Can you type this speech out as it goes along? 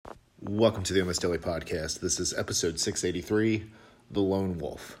Welcome to the Almost Daily Podcast. This is episode 683, The Lone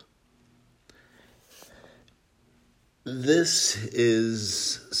Wolf. This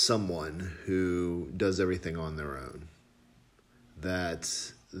is someone who does everything on their own.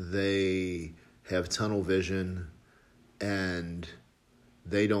 That they have tunnel vision and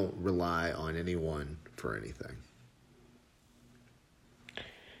they don't rely on anyone for anything.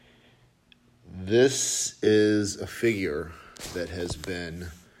 This is a figure that has been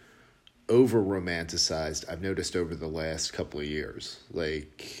over-romanticized, I've noticed over the last couple of years,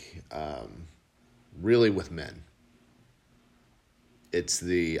 really with men. It's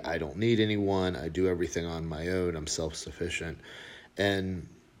I don't need anyone, I do everything on my own, I'm self-sufficient. And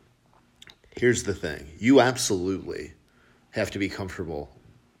here's the thing, you absolutely have to be comfortable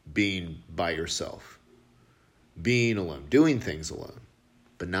being by yourself, being alone, doing things alone,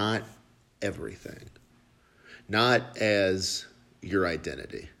 but not everything, not as your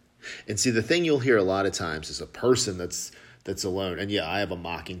identity. And see, the thing you'll hear a lot of times is a person that's alone. And yeah, I have a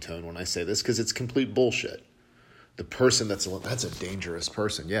mocking tone when I say this because it's complete bullshit. The person that's alone, that's a dangerous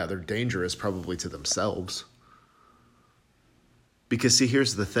person. Yeah, they're dangerous probably to themselves. Because see,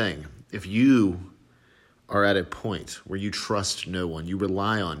 here's the thing. If you are at a point where you trust no one, you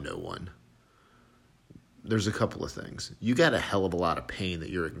rely on no one, there's a couple of things. You got a hell of a lot of pain that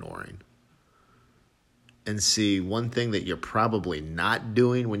you're ignoring. And see, one thing that you're probably not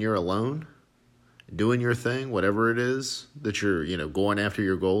doing when you're alone, doing your thing, whatever it is, that you're, going after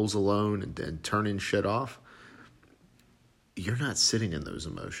your goals alone and turning shit off, you're not sitting in those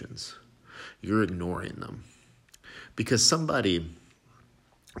emotions. You're ignoring them. Because somebody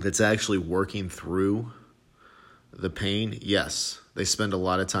that's actually working through the pain, yes, they spend a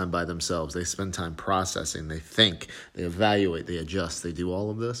lot of time by themselves. They spend time processing. They think, they evaluate, they adjust, they do all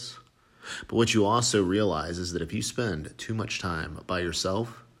of this. But what you also realize is that if you spend too much time by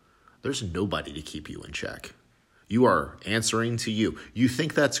yourself, there's nobody to keep you in check. You are answering to you. You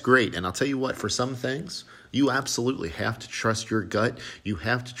think that's great. And I'll tell you what, for some things, you absolutely have to trust your gut. You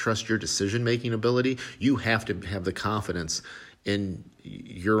have to trust your decision-making ability. You have to have the confidence in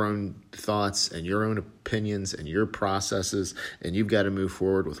your own thoughts and your own opinions and your processes. And you've got to move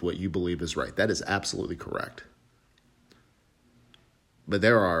forward with what you believe is right. That is absolutely correct. But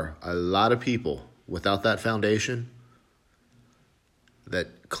there are a lot of people without that foundation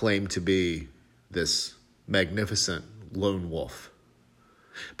that claim to be this magnificent lone wolf.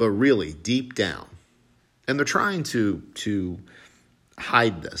 But really, deep down, and they're trying to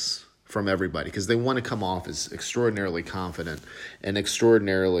hide this from everybody because they want to come off as extraordinarily confident and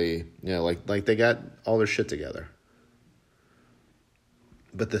extraordinarily, like they got all their shit together.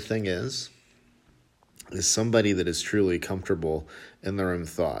 But the thing is somebody that is truly comfortable in their own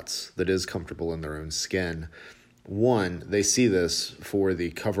thoughts, that is comfortable in their own skin. One, they see this for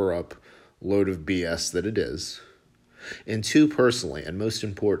the cover-up load of BS that it is. And two, personally, and most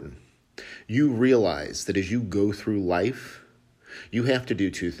important, you realize that as you go through life, you have to do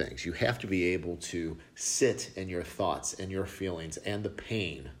two things. You have to be able to sit in your thoughts and your feelings and the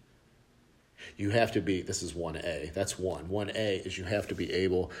pain. You have to be, this is 1A, that's one. 1A is you have to be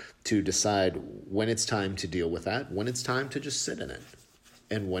able to decide when it's time to deal with that, when it's time to just sit in it,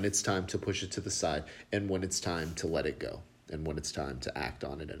 and when it's time to push it to the side, and when it's time to let it go, and when it's time to act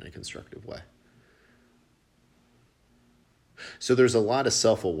on it in a constructive way. So there's a lot of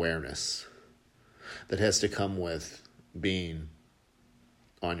self-awareness that has to come with being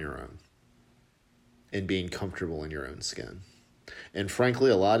on your own and being comfortable in your own skin. And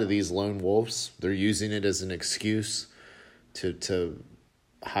frankly, a lot of these lone wolves, they're using it as an excuse to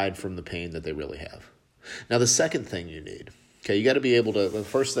hide from the pain that they really have. Now, the second thing you need, you got to be able to, the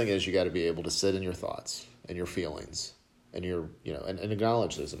first thing is you got to be able to sit in your thoughts and your feelings and and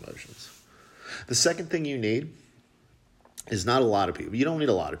acknowledge those emotions. The second thing you need is not a lot of people. You don't need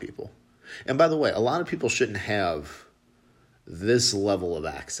a lot of people. And by the way, a lot of people shouldn't have this level of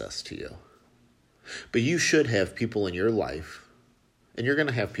access to you. But you should have people in your life, and you're going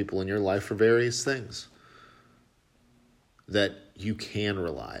to have people in your life for various things that you can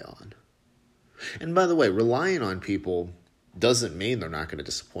rely on. And by the way, relying on people doesn't mean they're not going to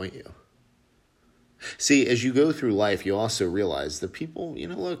disappoint you. See, as you go through life, you also realize that people,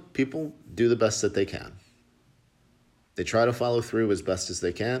 people do the best that they can. They try to follow through as best as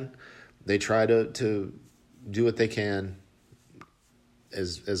they can. They try to do what they can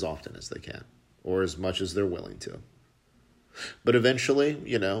as often as they can, or as much as they're willing to. But eventually,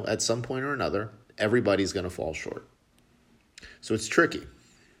 at some point or another, everybody's going to fall short. So it's tricky.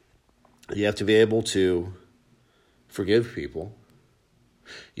 You have to be able to forgive people.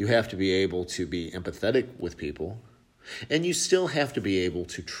 You have to be able to be empathetic with people. And you still have to be able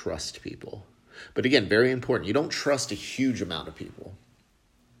to trust people. But again, very important. You don't trust a huge amount of people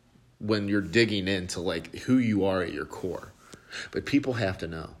when you're digging into like who you are at your core. But people have to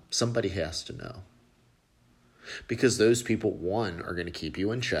know. Somebody has to know. Because those people, one, are going to keep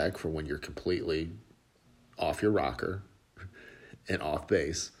you in check for when you're completely off your rocker and off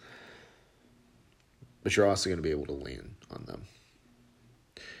base. But you're also going to be able to lean on them.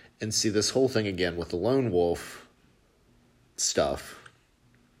 And see, this whole thing again with the lone wolf stuff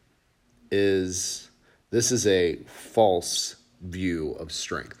this is a false view of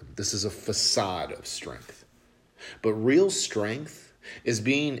strength. This is a facade of strength. But real strength is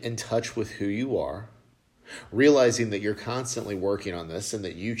being in touch with who you are, realizing that you're constantly working on this and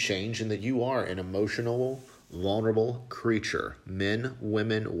that you change and that you are an emotional, vulnerable creature. Men,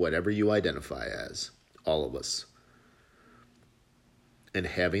 women, whatever you identify as. All of us. And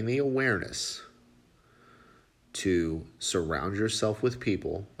having the awareness to surround yourself with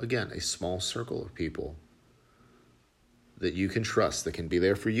people, again, a small circle of people that you can trust, that can be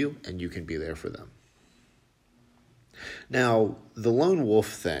there for you and you can be there for them. Now, the lone wolf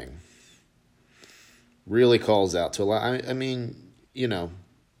thing really calls out to a lot. I mean, you know,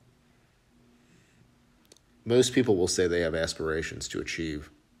 most people will say they have aspirations to achieve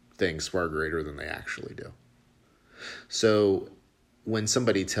things far greater than they actually do. So when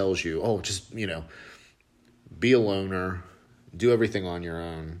somebody tells you, oh, just, you know, be a loner, do everything on your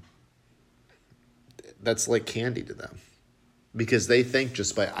own, that's like candy to them. Because they think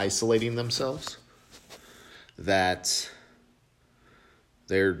just by isolating themselves that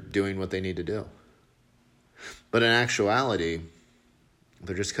they're doing what they need to do. But in actuality,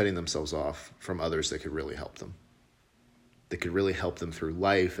 they're just cutting themselves off from others that could really help them. That could really help them through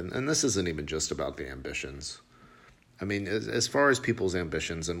life. And this isn't even just about the ambitions. I mean, as far as people's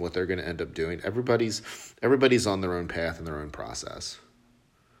ambitions and what they're going to end up doing, everybody's on their own path and their own process.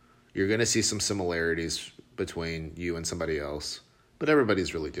 You're going to see some similarities between you and somebody else, but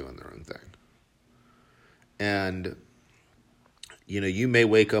everybody's really doing their own thing. And, you know, you may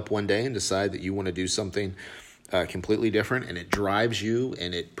wake up one day and decide that you want to do something completely different, and it drives you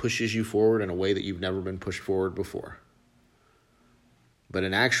and it pushes you forward in a way that you've never been pushed forward before. But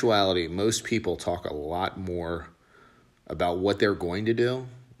in actuality, most people talk a lot more about what they're going to do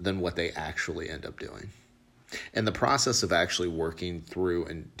than what they actually end up doing. And the process of actually working through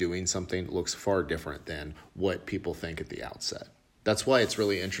and doing something looks far different than what people think at the outset. That's why it's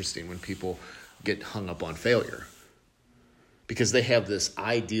really interesting when people get hung up on failure. Because they have this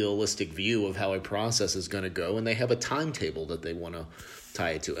idealistic view of how a process is going to go, and they have a timetable that they want to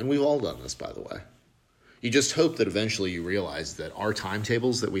tie it to. And we've all done this, by the way. You just hope that eventually you realize that our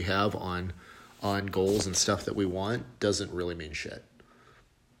timetables that we have on goals and stuff that we want doesn't really mean shit.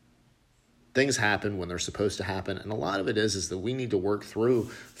 Things happen when they're supposed to happen, and a lot of it is that we need to work through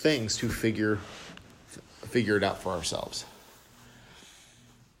things to figure it out for ourselves.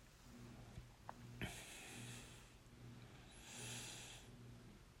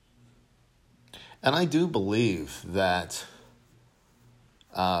 And I do believe that,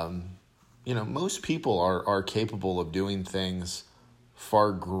 most people are capable of doing things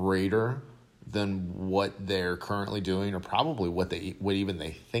far greater than what they're currently doing, or probably what even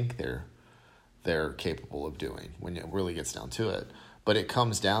they think they're capable of doing when it really gets down to it. But it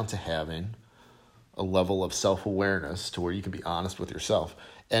comes down to having a level of self-awareness to where you can be honest with yourself.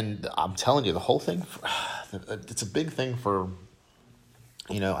 And I'm telling you, the whole thing, it's a big thing for,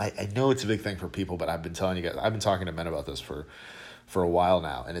 I know it's a big thing for people, but I've been telling you guys, I've been talking to men about this for a while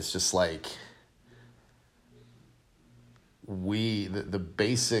now. And it's just like the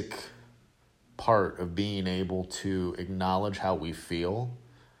basic part of being able to acknowledge how we feel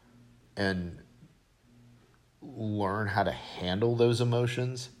and learn how to handle those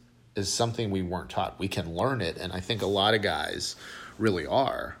emotions is something we weren't taught. We can learn it, and I think a lot of guys really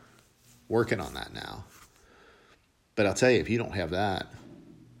are working on that now. But I'll tell you, if you don't have that,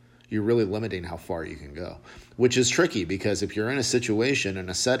 you're really limiting how far you can go, which is tricky because if you're in a situation, in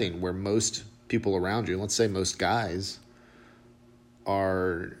a setting where most people around you, let's say most guys,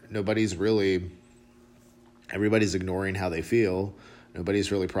 everybody's ignoring how they feel,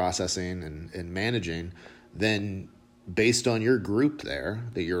 nobody's really processing and managing, then based on your group there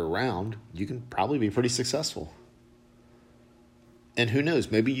that you're around, you can probably be pretty successful. And who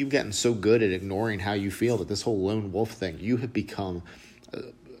knows, maybe you've gotten so good at ignoring how you feel that this whole lone wolf thing, you have become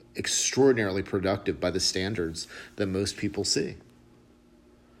extraordinarily productive by the standards that most people see.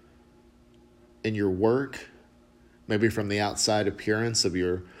 In your work, maybe from the outside appearance of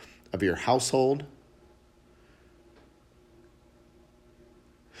your household.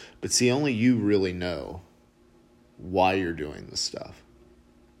 But see, only you really know why you're doing this stuff.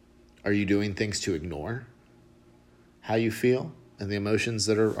 Are you doing things to ignore how you feel and the emotions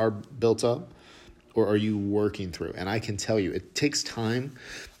that are built up? Or are you working through? And I can tell you, it takes time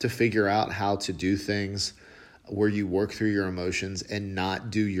to figure out how to do things where you work through your emotions and not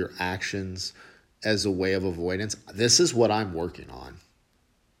do your actions as a way of avoidance. This is what I'm working on.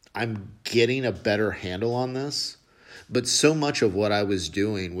 I'm getting a better handle on this. But so much of what I was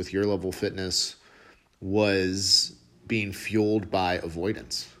doing with Your Level Fitness was being fueled by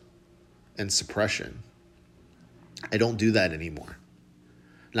avoidance and suppression. I don't do that anymore.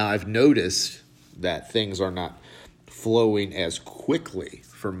 Now, I've noticed that things are not flowing as quickly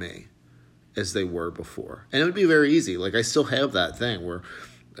for me as they were before. And it would be very easy. Like, I still have that thing where,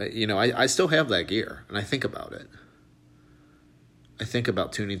 I still have that gear, and I think about it. I think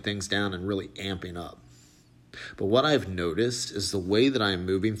about tuning things down and really amping up. But what I've noticed is the way that I'm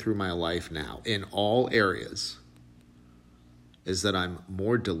moving through my life now in all areas is that I'm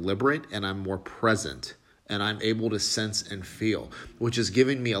more deliberate and I'm more present and I'm able to sense and feel, which is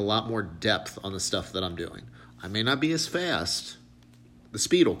giving me a lot more depth on the stuff that I'm doing. I may not be as fast. The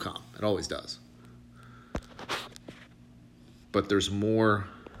speed will come. It always does. But there's more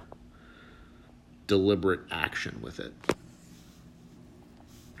deliberate action with it.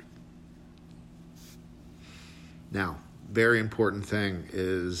 Now, very important thing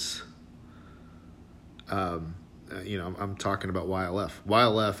is, I'm talking about YLF.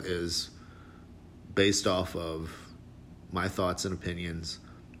 YLF is based off of my thoughts and opinions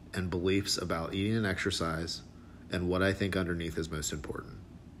and beliefs about eating and exercise and what I think underneath is most important,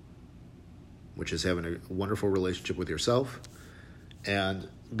 which is having a wonderful relationship with yourself and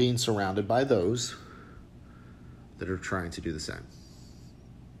being surrounded by those that are trying to do the same.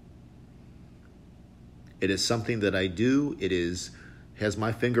 It is something that I do. It has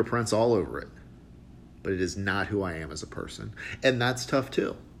my fingerprints all over it, but it is not who I am as a person. And that's tough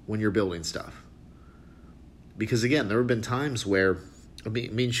too when you're building stuff. Because again, there have been times where,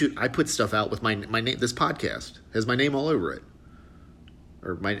 I put stuff out with my name. This podcast has my name all over it.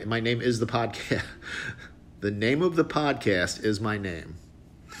 Or my name is the podcast. The name of the podcast is my name.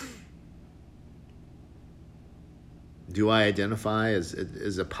 Do I identify as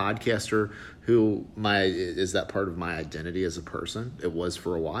a podcaster is that part of my identity as a person? It was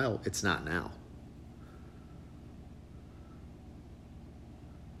for a while. It's not now.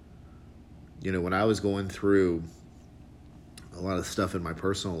 When I was going through a lot of stuff in my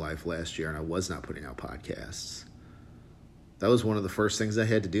personal life last year and I was not putting out podcasts, that was one of the first things I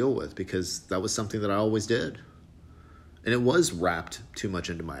had to deal with because that was something that I always did. And it was wrapped too much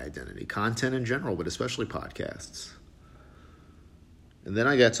into my identity, content in general, but especially podcasts. And then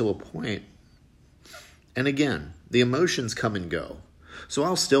I got to a point, and again, the emotions come and go. So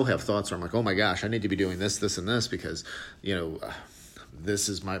I'll still have thoughts where I'm like, oh my gosh, I need to be doing this, this, and this because, this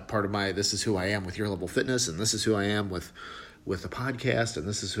is this is who I am with Your Level Fitness, and this is who I am with the podcast, and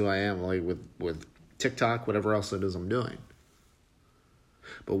this is who I am like with TikTok, whatever else it is I'm doing.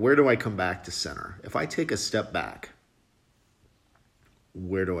 But where do I come back to center? If I take a step back,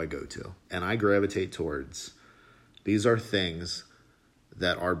 where do I go to? And I gravitate towards, these are things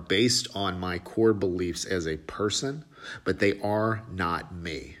that are based on my core beliefs as a person, but they are not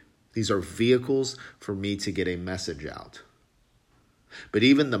me. These are vehicles for me to get a message out. But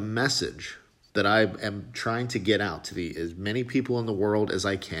even the message that I am trying to get out to as many people in the world as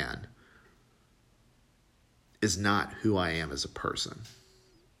I can is not who I am as a person.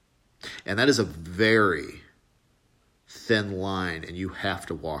 And that is a very thin line, and you have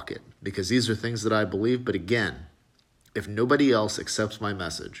to walk it because these are things that I believe. But again, if nobody else accepts my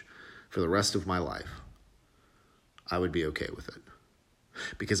message for the rest of my life, I would be okay with it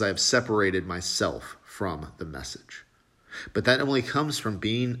because I have separated myself from the message. But that only comes from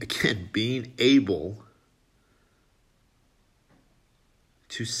being able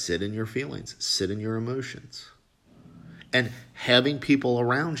to sit in your feelings, sit in your emotions, and having people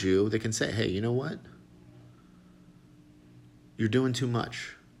around you that can say, hey, you know what? You're doing too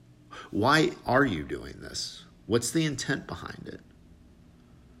much. Why are you doing this? What's the intent behind it?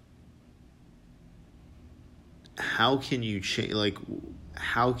 How can you change?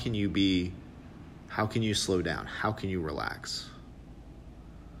 How can you slow down? How can you relax?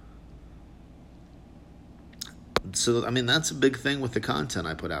 So, that's a big thing with the content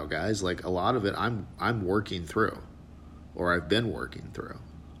I put out, guys. Like, a lot of it I'm working through, or I've been working through.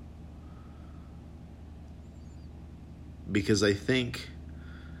 Because I think,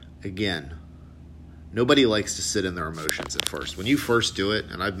 again, nobody likes to sit in their emotions at first. When you first do it,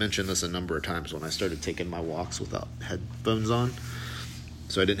 and I've mentioned this a number of times when I started taking my walks without headphones on,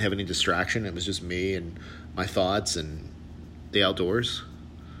 So I didn't have any distraction. It was just me and my thoughts and the outdoors.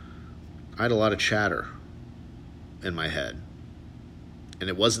 I had a lot of chatter in my head. And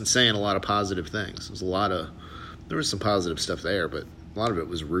it wasn't saying a lot of positive things. There was some positive stuff there, but a lot of it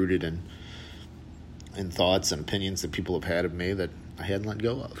was rooted in thoughts and opinions that people have had of me that I hadn't let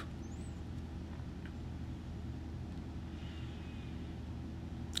go of.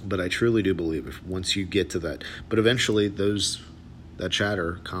 But I truly do believe if once you get to that, but eventually that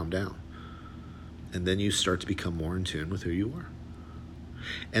chatter calm down. And then you start to become more in tune with who you are.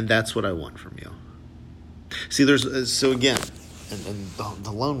 And that's what I want from you. See, so again, and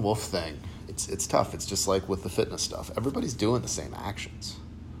the lone wolf thing, it's tough. It's just like with the fitness stuff. Everybody's doing the same actions.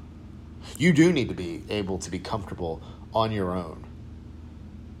 You do need to be able to be comfortable on your own,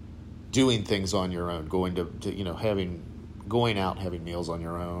 doing things on your own, going out, having meals on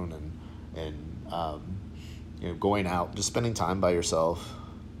your own, and going out, just spending time by yourself.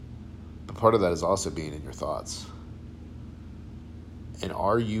 But part of that is also being in your thoughts. And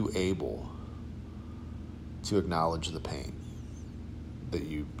are you able to acknowledge the pain that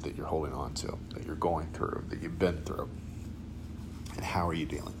you're holding on to, that you're going through, that you've been through, and how are you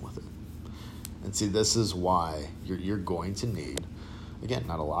dealing with it? And see, this is why you're going to need, again,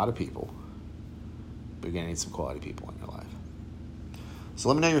 not a lot of people, but you're going to need some quality people in your life. So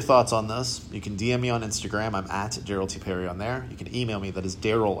let me know your thoughts on this. You can DM me on Instagram. I'm at Daryl T. Perry on there. You can email me. That is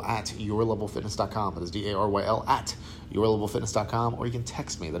Daryl at yourlevelfitness.com. That is DARYL at yourlevelfitness.com. Or you can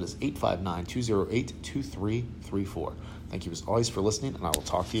text me. That is 859-208-2334. Thank you as always for listening, and I will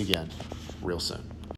talk to you again real soon.